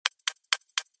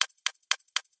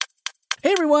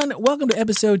Hey everyone, welcome to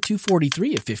episode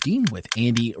 243 of 15 with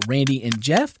Andy, Randy, and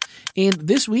Jeff. And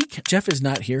this week, Jeff is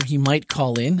not here. He might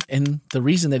call in, and the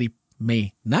reason that he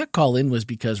may not call in was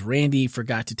because Randy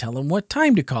forgot to tell him what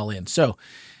time to call in. So,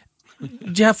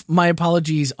 Jeff, my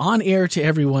apologies on air to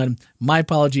everyone. My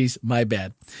apologies, my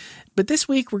bad. But this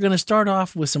week, we're going to start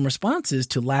off with some responses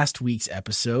to last week's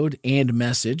episode and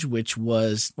message, which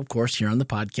was, of course, here on the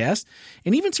podcast,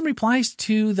 and even some replies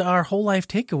to our Whole Life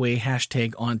Takeaway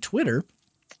hashtag on Twitter.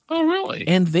 Oh, really?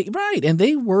 And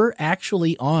they were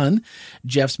actually on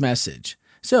Jeff's message.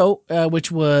 So,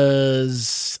 which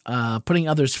was putting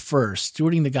others first,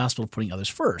 stewarding the gospel of putting others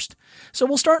first. So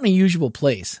we'll start in a usual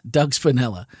place, Doug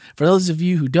Spinella. For those of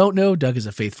you who don't know, Doug is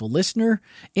a faithful listener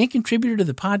and contributor to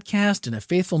the podcast and a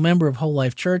faithful member of Whole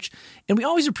Life Church, and we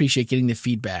always appreciate getting the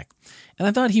feedback. And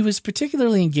I thought he was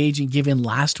particularly engaging given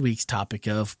last week's topic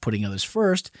of putting others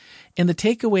first and the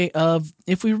takeaway of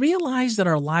if we realize that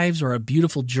our lives are a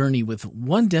beautiful journey with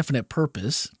one definite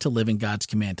purpose, to live in God's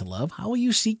command to love, how will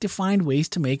you seek to find ways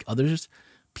to make other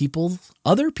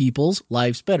people's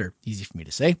lives better? Easy for me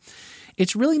to say.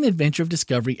 It's really an adventure of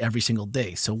discovery every single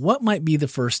day. So what might be the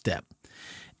first step?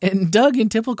 And Doug, in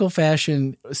typical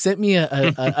fashion, sent me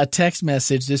a text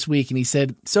message this week, and he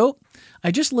said, so I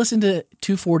just listened to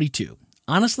 242.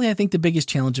 Honestly, I think the biggest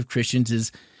challenge of Christians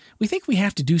is we think we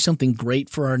have to do something great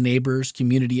for our neighbors,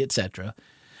 community, etc.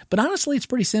 But honestly, it's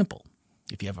pretty simple.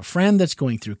 If you have a friend that's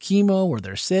going through chemo or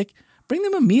they're sick, bring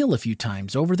them a meal a few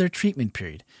times over their treatment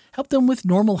period. Help them with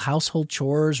normal household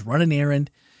chores, run an errand.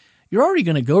 You're already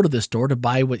going to go to the store to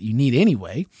buy what you need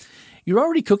anyway. You're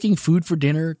already cooking food for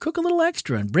dinner. Cook a little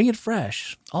extra and bring it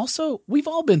fresh. Also, we've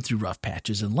all been through rough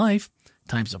patches in life,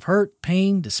 times of hurt,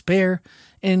 pain, despair,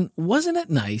 and wasn't it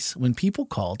nice when people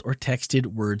called or texted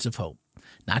words of hope?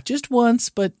 Not just once,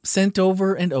 but sent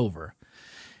over and over.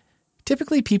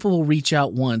 Typically, people will reach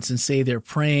out once and say they're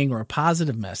praying or a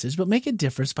positive message, but make a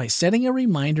difference by setting a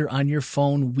reminder on your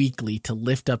phone weekly to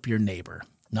lift up your neighbor.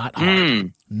 Not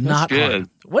hard. Not hard.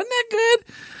 Wasn't that good?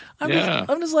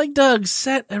 I'm just like, Doug,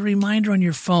 set a reminder on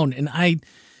your phone. And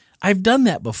I've done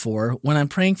that before when I'm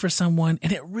praying for someone,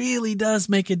 and it really does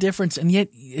make a difference. And yet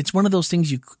it's one of those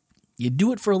things you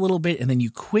do it for a little bit and then you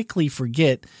quickly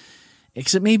forget,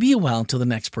 because it may be a while until the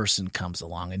next person comes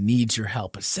along and needs your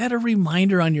help. But set a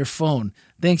reminder on your phone.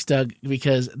 Thanks, Doug,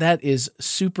 because that is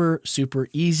super, super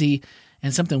easy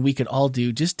and something we could all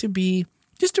do just to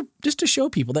show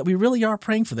people that we really are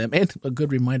praying for them, and a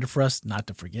good reminder for us not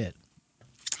to forget.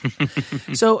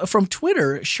 So from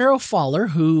Twitter, Cheryl Faller,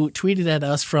 who tweeted at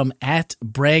us from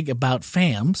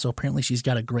 @BragAboutFam, so apparently she's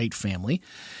got a great family.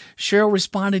 Cheryl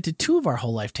responded to two of our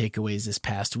Whole Life Takeaways this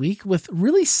past week with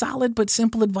really solid but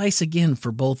simple advice again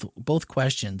for both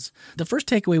questions. The first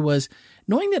takeaway was,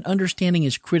 knowing that understanding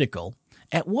is critical,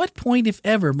 at what point, if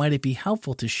ever, might it be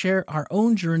helpful to share our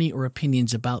own journey or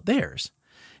opinions about theirs?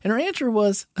 And her answer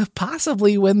was,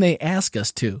 possibly when they ask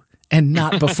us to. And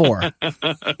not before.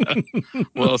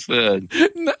 Well said.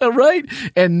 Right?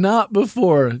 And not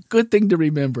before. Good thing to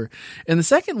remember. And the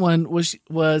second one was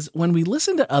when we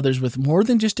listen to others with more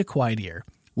than just a quiet ear,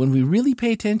 when we really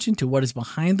pay attention to what is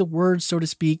behind the words, so to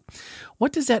speak,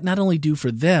 what does that not only do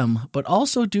for them, but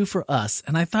also do for us?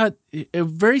 And I thought,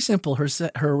 very simple,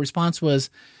 her response was,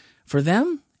 for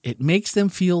them, it makes them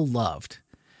feel loved.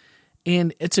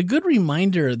 And it's a good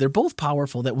reminder, they're both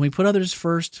powerful, that when we put others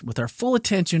first with our full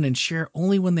attention and share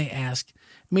only when they ask,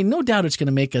 I mean, no doubt it's going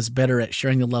to make us better at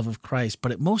sharing the love of Christ,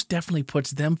 but it most definitely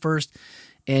puts them first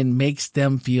and makes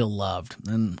them feel loved.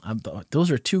 And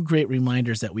those are two great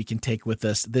reminders that we can take with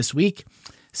us this week.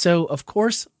 So, of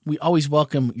course, we always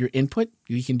welcome your input.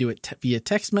 You can do it via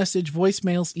text message,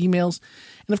 voicemails, emails,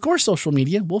 and, of course, social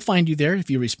media. We'll find you there if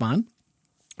you respond.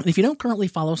 And if you don't currently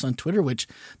follow us on Twitter, which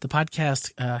the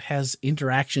podcast has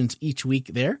interactions each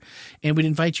week there, and we'd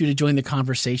invite you to join the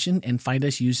conversation and find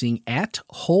us using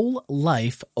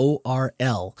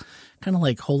 @WholeLifeORL, kind of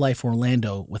like Whole Life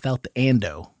Orlando without the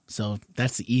ando. So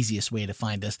that's the easiest way to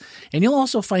find us. And you'll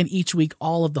also find each week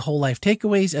all of the Whole Life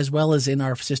Takeaways, as well as in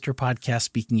our sister podcast,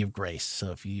 Speaking of Grace.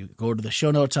 So if you go to the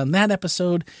show notes on that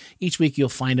episode, each week you'll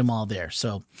find them all there.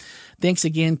 So thanks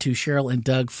again to Cheryl and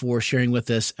Doug for sharing with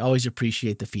us. I always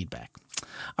appreciate the feedback.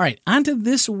 All right, on to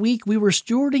this week. We were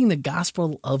stewarding the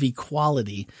gospel of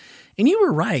equality. And you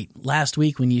were right last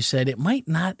week when you said it might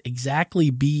not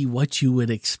exactly be what you would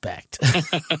expect.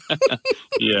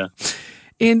 Yeah.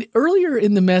 And earlier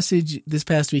in the message this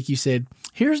past week, you said,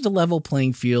 here's the level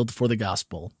playing field for the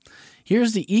gospel.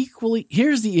 Here's the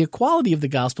equality of the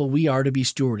gospel we are to be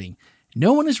stewarding.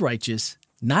 No one is righteous.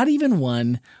 Not even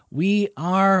one. We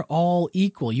are all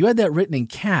equal. You had that written in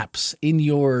caps in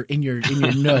your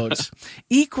notes.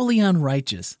 Equally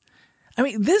unrighteous. I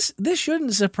mean, this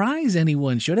shouldn't surprise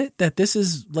anyone, should it? That this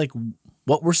is like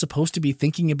what we're supposed to be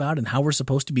thinking about and how we're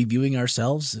supposed to be viewing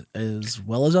ourselves as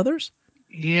well as others?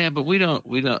 Yeah, but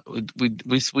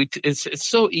it's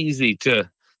so easy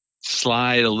to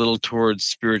slide a little towards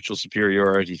spiritual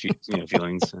superiority,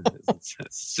 feelings.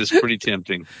 It's just pretty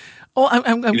tempting. Oh,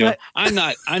 I'm glad. I'm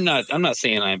not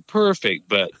saying I'm perfect,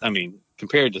 but I mean,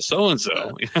 compared to so and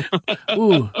so.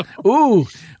 Ooh,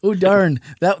 darn.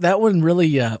 That one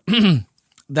really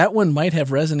that one might have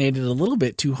resonated a little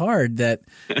bit too hard. That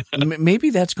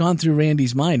maybe that's gone through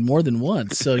Randy's mind more than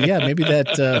once. So yeah, maybe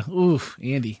that.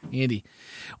 Andy.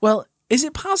 Well, is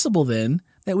it possible then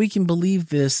that we can believe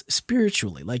this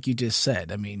spiritually, like you just said?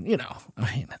 I mean,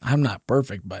 I'm not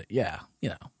perfect, but yeah,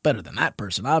 better than that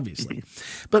person, obviously.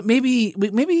 But maybe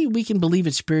we can believe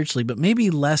it spiritually, but maybe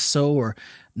less so, or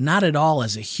not at all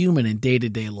as a human in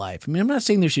day-to-day life. I mean, I'm not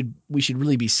saying we should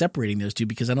really be separating those two,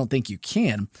 because I don't think you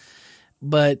can.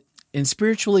 But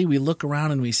spiritually, we look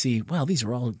around and we see, well, these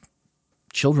are all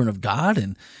children of God,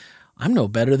 and I'm no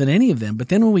better than any of them. But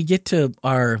then when we get to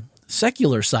our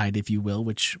secular side, if you will,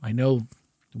 which I know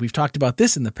we've talked about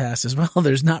this in the past as well,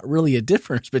 there's not really a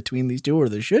difference between these two, or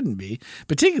there shouldn't be,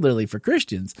 particularly for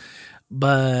Christians.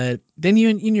 But then you,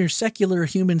 in your secular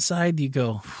human side, you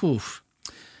go, whew,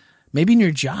 maybe in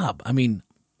your job. I mean,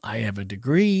 I have a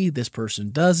degree, this person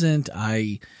doesn't.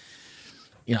 I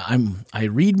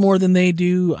read more than they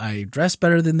do. I dress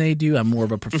better than they do. I'm more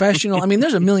of a professional. I mean,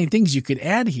 there's a million things you could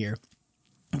add here.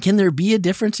 Can there be a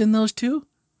difference in those two?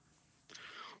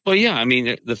 Well, yeah. I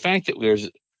mean, the fact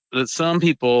that some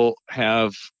people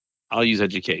have, I'll use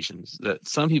educations, that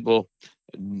some people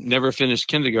never finished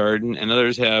kindergarten and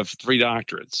others have 3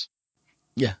 doctorates.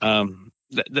 Yeah.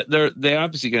 They're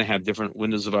obviously going to have different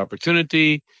windows of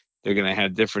opportunity. They're going to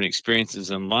have different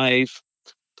experiences in life.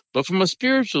 But from a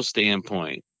spiritual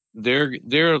standpoint, they're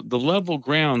the level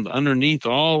ground underneath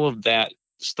all of that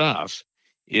stuff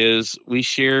is we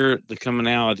share the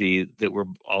commonality that we're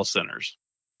all sinners.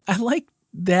 I like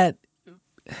that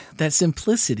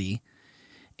simplicity.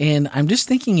 And I'm just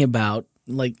thinking about,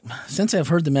 like, since I've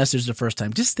heard the message the first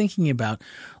time, just thinking about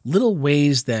little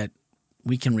ways that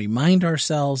we can remind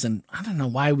ourselves. And I don't know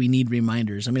why we need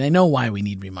reminders. I mean, I know why we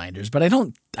need reminders, but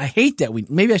I hate that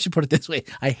maybe I should put it this way.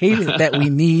 I hate it that we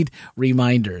need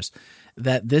reminders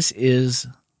that this is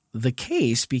the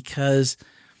case, because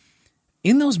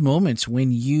in those moments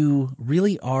when you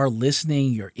really are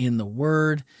listening, you're in the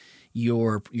Word,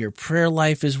 your prayer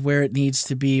life is where it needs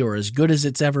to be, or as good as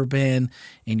it's ever been,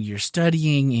 and you're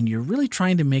studying and you're really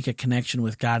trying to make a connection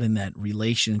with God in that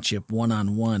relationship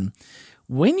one-on-one.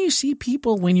 When you see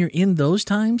people, when you're in those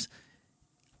times,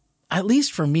 at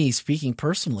least for me, speaking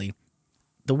personally,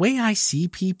 the way I see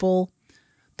people,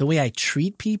 the way I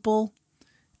treat people,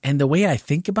 and the way I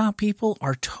think about people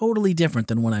are totally different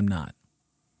than when I'm not.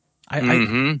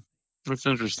 That's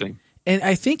interesting. And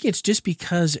I think it's just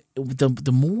because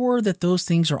the more that those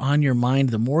things are on your mind,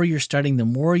 the more you're studying, the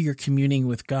more you're communing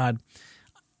with God,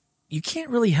 you can't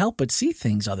really help but see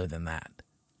things other than that.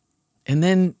 And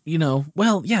then,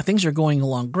 things are going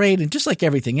along great. And just like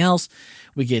everything else,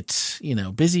 we get,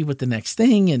 busy with the next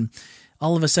thing. And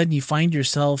all of a sudden you find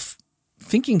yourself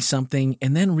thinking something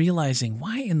and then realizing,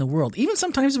 why in the world, even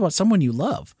sometimes about someone you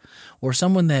love or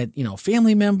someone that,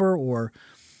 family member or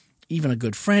even a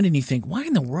good friend, and you think, why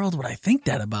in the world would I think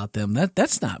that about them?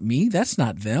 That's not me. That's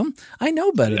not them. I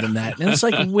know better than that. And it's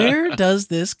like, where does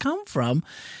this come from?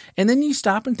 And then you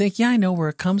stop and think, yeah, I know where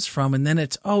it comes from. And then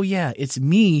it's, oh yeah, it's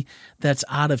me that's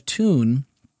out of tune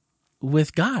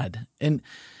with God. And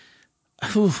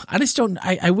I just don't,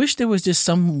 I wish there was just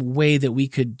some way that we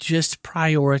could just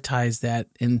prioritize that.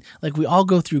 And like, we all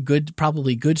go through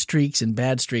probably good streaks and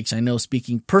bad streaks. I know,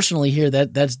 speaking personally here,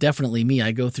 that's definitely me.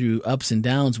 I go through ups and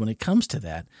downs when it comes to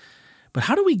that. But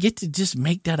how do we get to just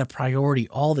make that a priority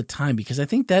all the time? Because I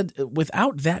think that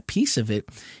without that piece of it,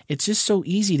 it's just so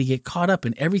easy to get caught up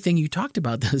in everything you talked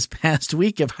about this past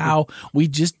week of how we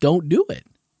just don't do it.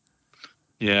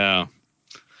 Yeah.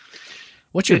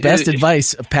 What's your best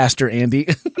advice, Pastor Andy?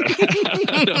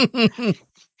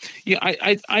 Yeah,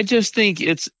 I just think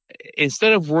it's,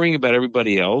 instead of worrying about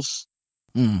everybody else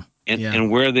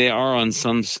and where they are on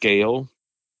some scale,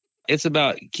 it's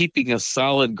about keeping a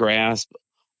solid grasp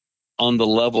on the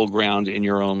level ground in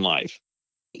your own life.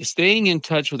 Staying in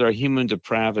touch with our human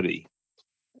depravity,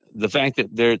 the fact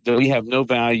that we have no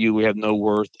value, we have no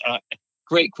worth.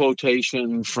 Great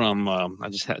quotation from, I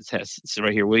just had it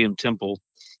right here, William Temple.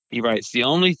 He writes, "The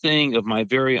only thing of my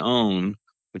very own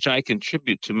which I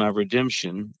contribute to my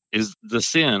redemption is the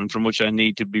sin from which I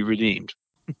need to be redeemed.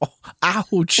 Oh,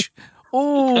 ouch.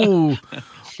 Oh,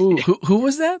 ooh, who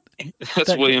was that?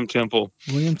 That's William Temple.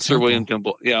 Sir William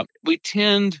Temple. Yeah. We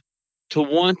tend to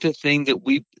want to think that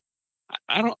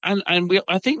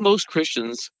I think most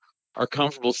Christians are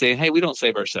comfortable saying, hey, we don't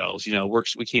save ourselves.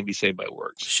 Works, we can't be saved by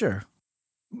works. Sure.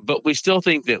 But we still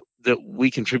think that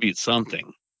we contribute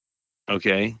something.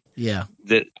 Okay. Yeah.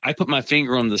 That I put my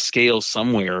finger on the scale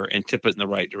somewhere and tip it in the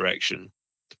right direction.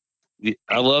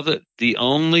 I love it. The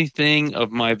only thing of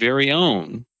my very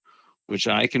own which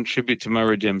I contribute to my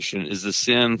redemption is the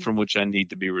sin from which I need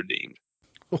to be redeemed.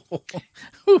 Man.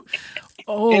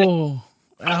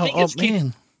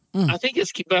 I think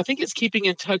it's keeping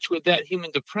in touch with that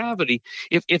human depravity.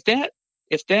 If that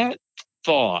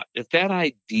thought, if that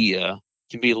idea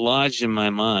can be lodged in my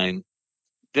mind,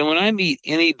 then when I meet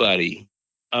anybody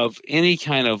of any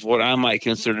kind of what I might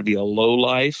consider to be a low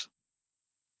life,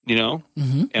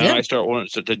 Mm-hmm. and I start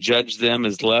wanting to judge them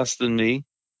as less than me,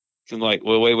 I'm like,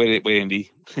 well, wait,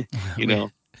 Andy,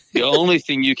 the only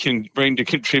thing you can bring to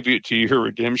contribute to your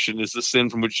redemption is the sin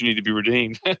from which you need to be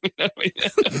redeemed.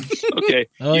 Okay,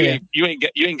 you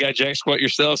ain't got jack squat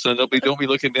yourself, so don't be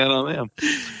looking down on them.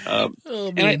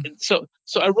 So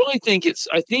I really think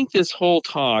I think this whole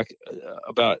talk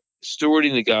about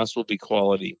stewarding the gospel of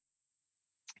equality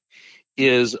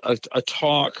is a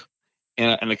talk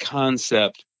and a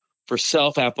concept for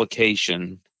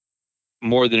self-application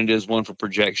more than it is one for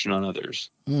projection on others.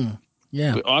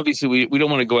 Yeah. Obviously, we don't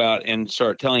want to go out and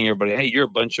start telling everybody, "Hey, you're a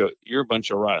bunch of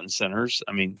rotten sinners."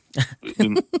 I mean,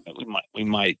 we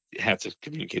might have to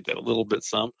communicate that a little bit,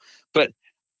 but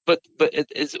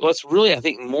what's really, I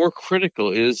think, more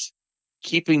critical is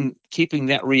keeping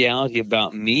that reality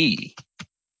about me.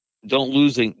 Don't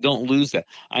lose that.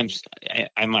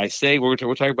 Am I saved? We're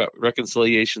talking about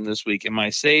reconciliation this week. Am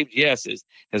I saved? Yes.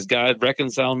 Has God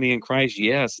reconciled me in Christ?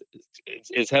 Yes.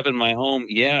 Is heaven my home?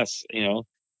 Yes.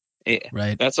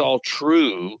 Right. That's all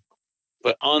true.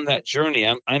 But on that journey,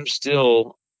 I'm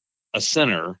still a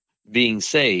sinner being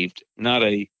saved, not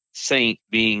a saint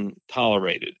being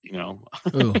tolerated.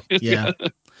 Ooh, yeah.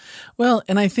 Well,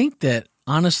 and I think that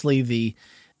honestly, the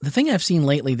thing I've seen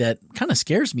lately that kind of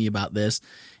scares me about this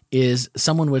is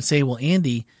someone would say, well,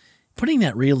 Andy, putting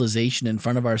that realization in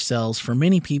front of ourselves for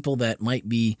many people that might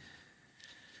be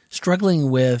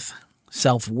struggling with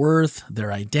self-worth,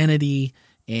 their identity,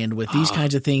 and with these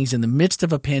kinds of things in the midst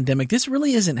of a pandemic, this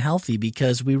really isn't healthy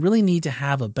because we really need to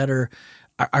have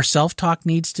our self-talk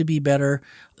needs to be better.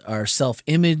 Our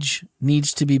self-image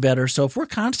needs to be better. So if we're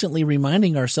constantly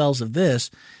reminding ourselves of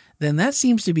this, then that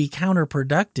seems to be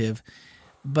counterproductive.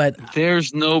 But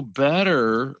there's no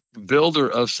better builder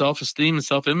of self-esteem and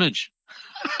self-image.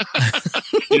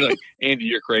 You're like, Andy,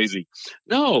 you're crazy.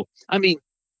 No, I mean,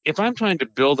 if I'm trying to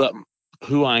build up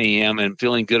who I am and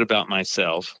feeling good about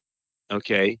myself,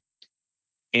 okay,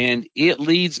 and it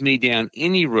leads me down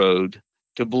any road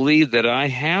to believe that I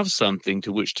have something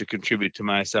to which to contribute to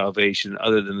my salvation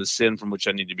other than the sin from which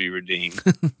I need to be redeemed.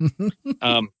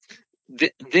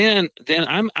 Then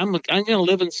I'm going to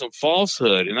live in some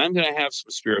falsehood, and I'm going to have some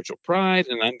spiritual pride,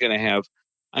 and I'm going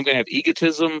to have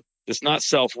egotism that's not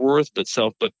self-worth, but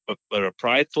a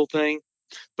prideful thing.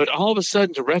 But all of a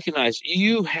sudden, to recognize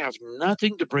you have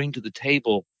nothing to bring to the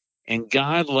table, and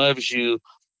God loves you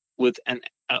with a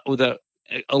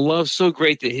love so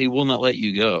great that He will not let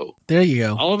you go. There you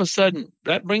go. All of a sudden,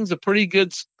 that brings a pretty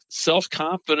good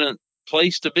self-confident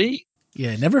place to be.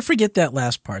 Yeah, never forget that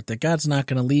last part, that God's not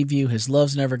going to leave you. His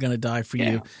love's never going to die for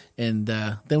you. And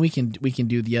then we can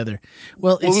do the other.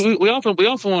 Well, we often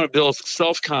want to build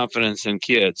self-confidence in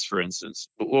kids, for instance.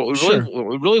 But what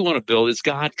we really want to build is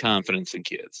God confidence in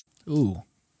kids. Ooh.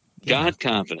 Yeah. God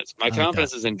confidence. My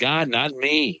confidence is in God, not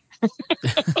me.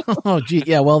 Oh, gee.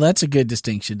 Yeah, well, that's a good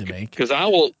distinction to make. Because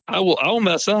I'll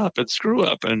mess up and screw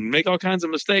up and make all kinds of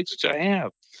mistakes, which I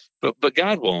have. But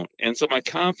God won't. And so my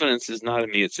confidence is not in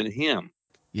me, it's in Him.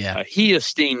 Yeah. He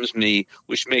esteems me,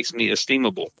 which makes me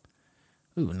esteemable.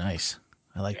 Ooh, nice.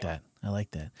 I like that.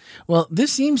 Well,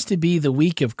 this seems to be the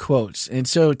week of quotes. And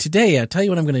so today, I'll tell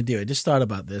you what I'm going to do. I just thought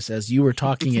about this as you were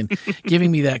talking and giving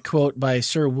me that quote by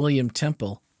Sir William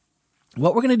Temple.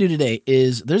 What we're going to do today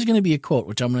is there's going to be a quote,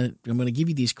 which I'm going to give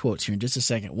you these quotes here in just a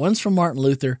second. One's from Martin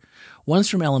Luther, one's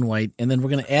from Ellen White, and then we're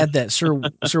going to add that Sir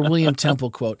William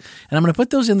Temple quote. And I'm going to put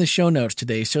those in the show notes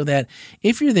today so that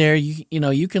if you're there,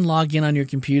 you can log in on your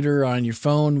computer or on your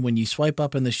phone. When you swipe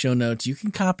up in the show notes, you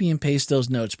can copy and paste those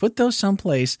notes. Put those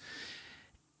someplace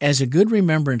as a good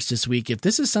remembrance this week. If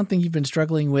this is something you've been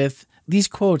struggling with, these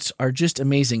quotes are just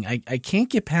amazing. I can't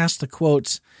get past the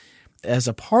quotes as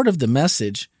a part of the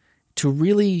message to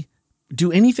really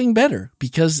do anything better,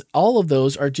 because all of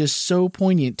those are just so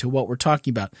poignant to what we're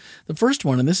talking about. The first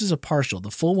one, and this is a partial, the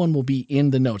full one will be in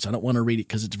the notes. I don't want to read it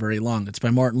because it's very long. It's by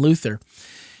Martin Luther.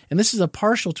 And this is a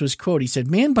partial to his quote. He said,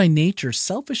 "Man by nature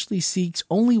selfishly seeks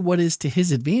only what is to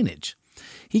his advantage.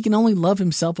 He can only love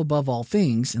himself above all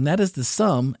things, and that is the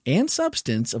sum and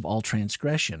substance of all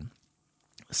transgression.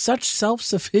 Such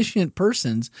self-sufficient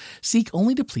persons seek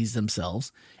only to please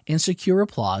themselves and secure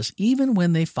applause, even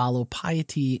when they follow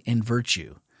piety and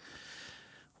virtue."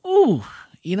 Ooh,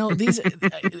 these.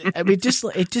 I mean,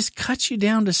 it just cuts you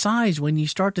down to size when you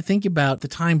start to think about the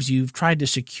times you've tried to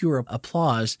secure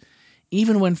applause,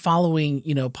 even when following,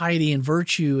 piety and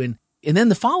virtue. And then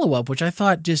the follow-up, which I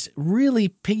thought just really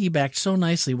piggybacked so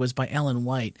nicely, was by Ellen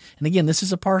White. And again, this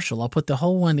is a partial. I'll put the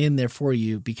whole one in there for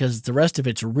you because the rest of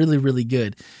it's really, really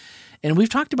good. And we've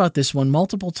talked about this one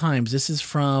multiple times. This is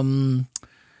from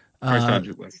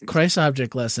Christ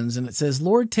Object Lessons. And it says,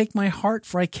 "Lord, take my heart,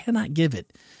 for I cannot give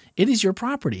it. It is your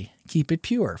property. Keep it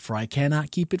pure, for I cannot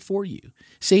keep it for you.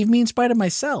 Save me in spite of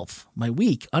myself, my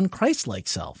weak, unchristlike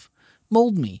self.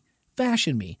 Mold me,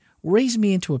 fashion me, raise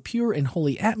me into a pure and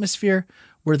holy atmosphere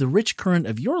where the rich current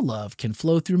of your love can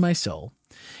flow through my soul.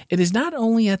 It is not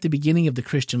only at the beginning of the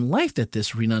Christian life that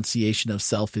this renunciation of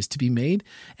self is to be made.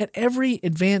 At every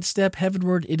advanced step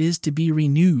heavenward, it is to be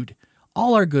renewed.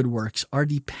 All our good works are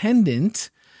dependent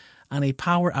on a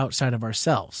power outside of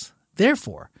ourselves.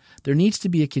 Therefore, there needs to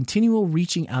be a continual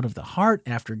reaching out of the heart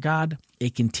after God,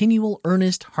 a continual,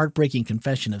 earnest, heartbreaking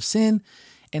confession of sin,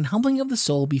 and humbling of the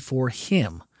soul before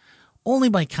Him. Only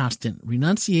by constant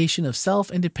renunciation of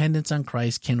self and dependence on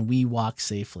Christ can we walk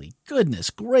safely." Goodness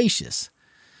gracious.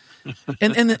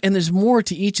 And there's more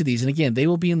to each of these. And again, they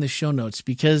will be in the show notes,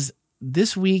 because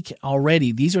this week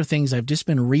already, these are things I've just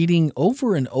been reading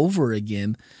over and over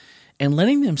again and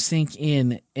letting them sink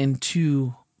in, and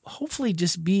to hopefully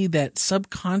just be that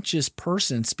subconscious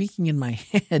person speaking in my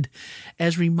head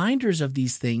as reminders of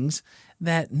these things,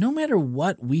 that no matter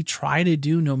what we try to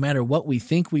do, no matter what we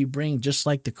think we bring, just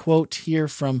like the quote here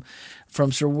from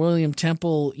Sir William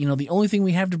Temple, the only thing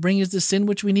we have to bring is the sin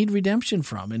which we need redemption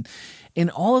from. And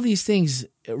all of these things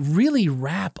really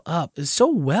wrap up so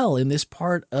well in this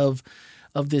part of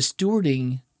this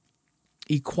stewarding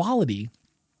equality.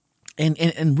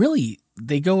 And really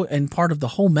they go in part of the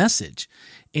whole message.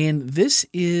 And this,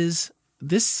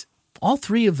 all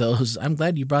three of those, I'm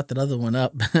glad you brought that other one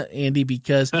up, Andy,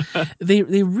 because they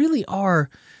really are,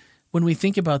 when we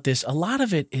think about this, a lot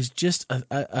of it is just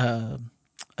a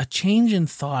change in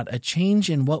thought, a change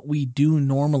in what we do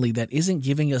normally that isn't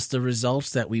giving us the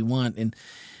results that we want. And,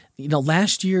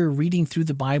 last year, reading through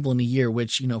the Bible in a year,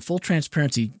 which, full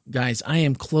transparency, guys, I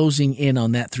am closing in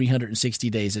on that 360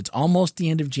 days. It's almost the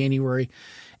end of January.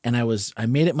 And I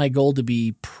made it my goal to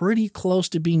be pretty close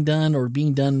to being done, or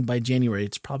being done by January.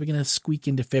 It's probably going to squeak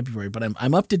into February, but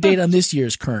I'm up to date on this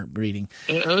year's current reading.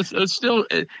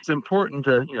 It's important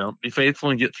to be faithful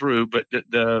and get through, but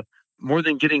the more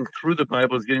than getting through the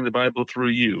Bible is getting the Bible through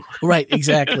you. Right,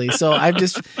 exactly. So I've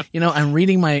just I'm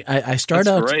reading I start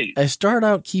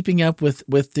out keeping up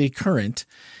with the current.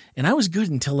 And I was good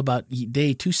until about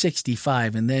day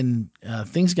 265, and then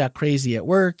things got crazy at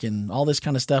work and all this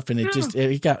kind of stuff, and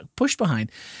it got pushed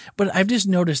behind. But I've just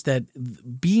noticed that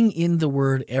being in the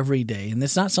Word every day, and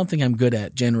it's not something I'm good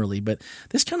at generally, but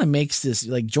this kind of makes this,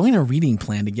 like, join a reading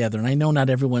plan together. And I know not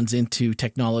everyone's into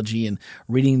technology and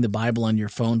reading the Bible on your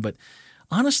phone, but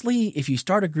honestly, if you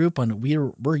start a group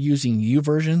we're using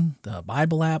YouVersion, the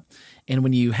Bible app, and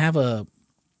when you have a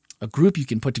group you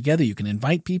can put together, you can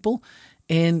invite people.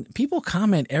 And people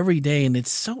comment every day, and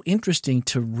it's so interesting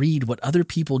to read what other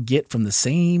people get from the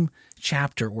same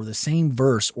chapter or the same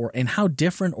verse, and how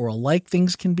different or alike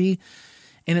things can be.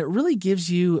 And it really gives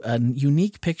you a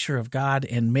unique picture of God,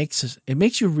 and it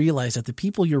makes you realize that the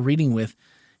people you're reading with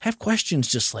have questions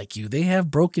just like you. They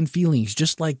have broken feelings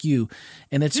just like you.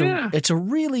 And it's a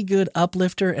really good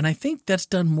uplifter. And I think that's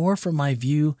done more for my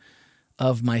view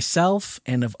of myself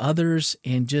and of others,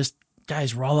 and just,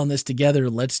 guys, we're all on this together.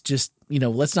 Let's just,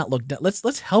 let's not look down.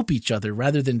 Let's help each other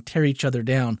rather than tear each other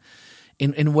down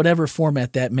in whatever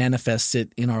format that manifests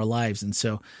it in our lives. And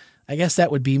so I guess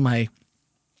that would be my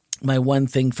one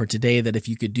thing for today, that if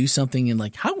you could do something in,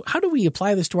 like, how do we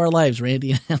apply this to our lives,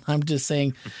 Randy? And I'm just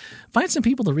saying, find some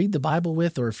people to read the Bible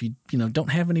with, or if you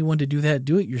don't have anyone to do that,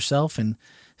 do it yourself and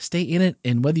stay in it.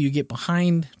 And whether you get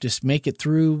behind, just make it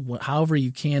through however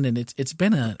you can. And it's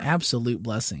been an absolute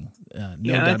blessing. No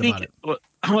doubt about it.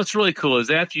 What's really cool is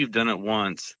after you've done it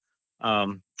once,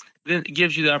 then it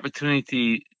gives you the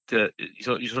opportunity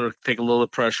you sort of take a little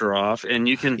pressure off, and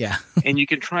you can and you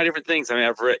can try different things. I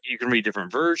mean, you can read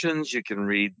different versions. You can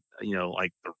read,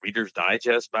 like the Reader's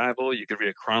Digest Bible. You can read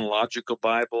a chronological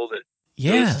Bible that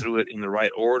goes through it in the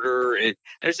right order.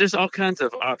 There's just all kinds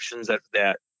of options that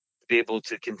to be able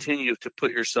to continue to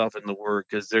put yourself in the Word,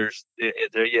 because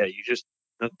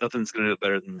nothing's going to do it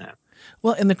better than that.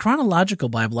 Well, in the chronological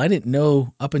Bible, I didn't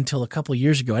know up until a couple of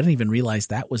years ago. I didn't even realize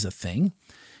that was a thing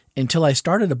until I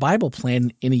started a Bible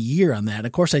plan in a year on that.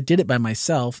 Of course, I did it by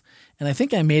myself, and I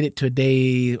think I made it to a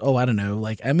day, I don't know,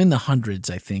 like I'm in the hundreds,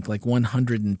 I think, like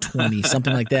 120,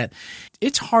 something like that.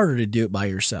 It's harder to do it by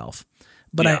yourself.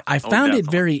 But I found it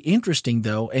very interesting,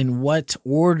 though, in what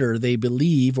order they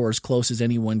believe, or as close as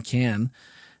anyone can,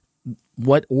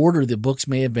 what order the books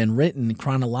may have been written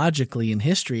chronologically in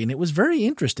history, and it was very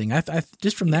interesting. I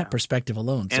just from that perspective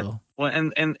alone. And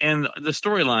the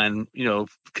storyline,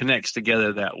 connects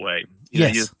together that way.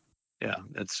 Yes.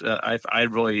 I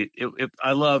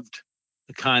loved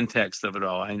the context of it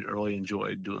all. I really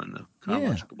enjoyed doing the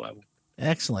chronological Bible.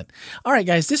 Excellent. All right,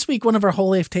 guys. This week, one of our Whole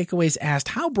Life Takeaways asked,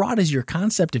 "How broad is your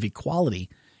concept of equality?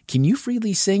 Can you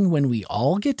freely sing when we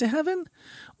all get to heaven?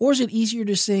 Or is it easier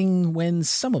to sing when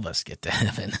some of us get to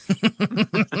heaven?"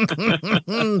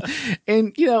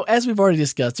 And, as we've already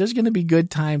discussed, there's going to be good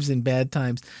times and bad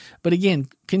times. But again,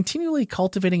 continually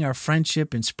cultivating our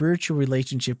friendship and spiritual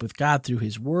relationship with God through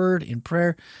His Word and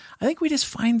prayer, I think we just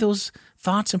find those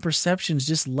thoughts and perceptions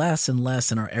just less and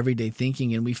less in our everyday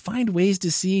thinking. And we find ways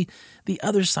to see the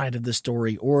other side of the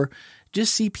story, or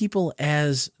just see people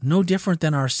as no different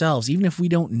than ourselves, even if we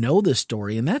don't know the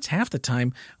story. And that's half the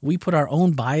time we put our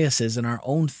own biases and our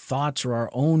own thoughts or our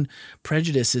own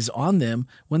prejudices on them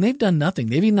when they've done nothing.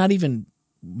 Maybe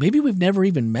we've never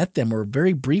even met them, or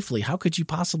very briefly. How could you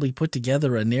possibly put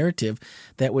together a narrative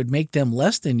that would make them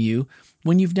less than you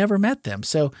when you've never met them?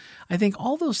 So I think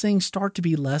all those things start to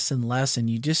be less and less, and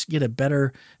you just get a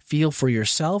better feel for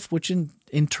yourself, which in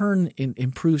turn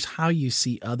improves how you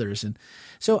see others. And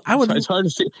so it's hard to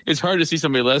see. It's hard to see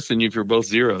somebody less than you if you're both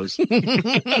zeros.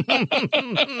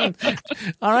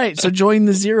 All right, so join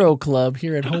the Zero Club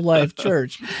here at Whole Life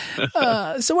Church.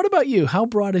 So what about you? How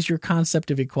broad is your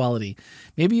concept of equality?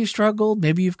 Maybe you've struggled,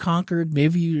 maybe you've conquered,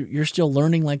 maybe you're still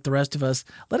learning like the rest of us.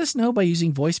 Let us know by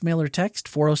using voicemail or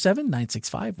text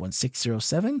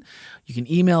 407-965-1607. You can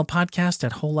email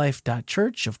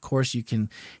podcast@wholelife.church. Of course, you can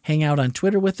hang out on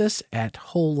Twitter with us at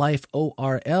Whole Life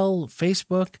ORL,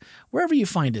 Facebook, wherever you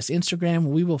find us, Instagram,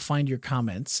 we will find your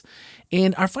comments.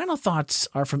 And our final thoughts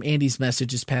are from Andy's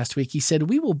message this past week. He said,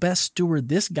 "We will best steward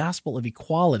this gospel of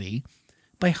equality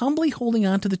by humbly holding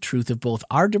on to the truth of both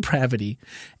our depravity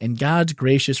and God's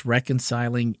gracious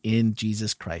reconciling in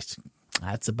Jesus Christ."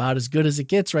 That's about as good as it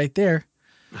gets right there.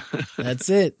 That's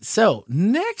it. So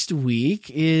next week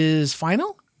is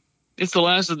final? It's the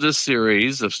last of this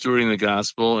series of Stewarding the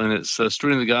Gospel, and it's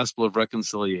Stewarding the Gospel of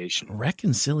Reconciliation.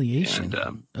 Reconciliation.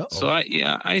 And, so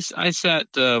I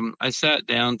sat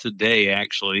down today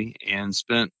actually and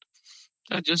spent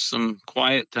just some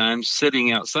quiet time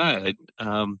sitting outside,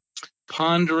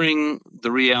 pondering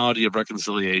the reality of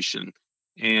reconciliation,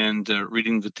 and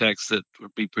reading the text that we'll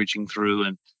be preaching through,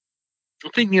 and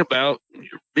thinking about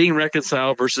being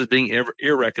reconciled versus being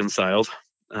irreconciled.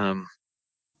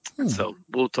 So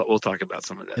we'll talk about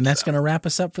some of that. And that's going to wrap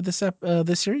us up for this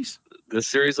series? This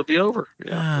series will be over.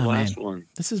 Yeah, the last one.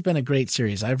 This has been a great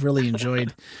series. I've really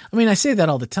enjoyed. I mean, I say that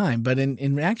all the time, but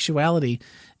in actuality,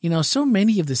 so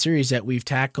many of the series that we've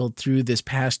tackled through this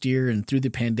past year and through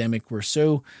the pandemic were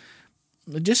so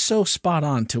spot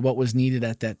on to what was needed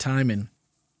at that time. And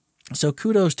so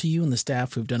kudos to you and the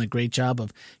staff who've done a great job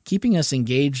of keeping us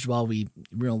engaged while we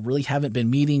really haven't been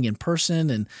meeting in person.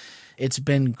 And it's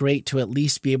been great to at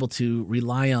least be able to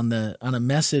rely on a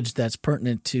message that's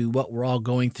pertinent to what we're all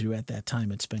going through at that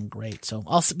time. It's been great. So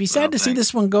I'll be sad to see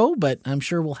this one go, but I'm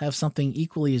sure we'll have something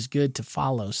equally as good to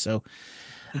follow. So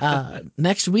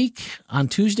next week on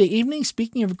Tuesday evening,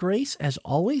 speaking of grace, as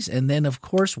always, and then, of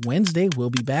course, Wednesday,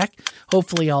 we'll be back,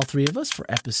 hopefully all three of us, for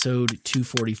episode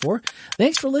 244.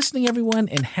 Thanks for listening, everyone,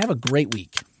 and have a great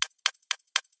week.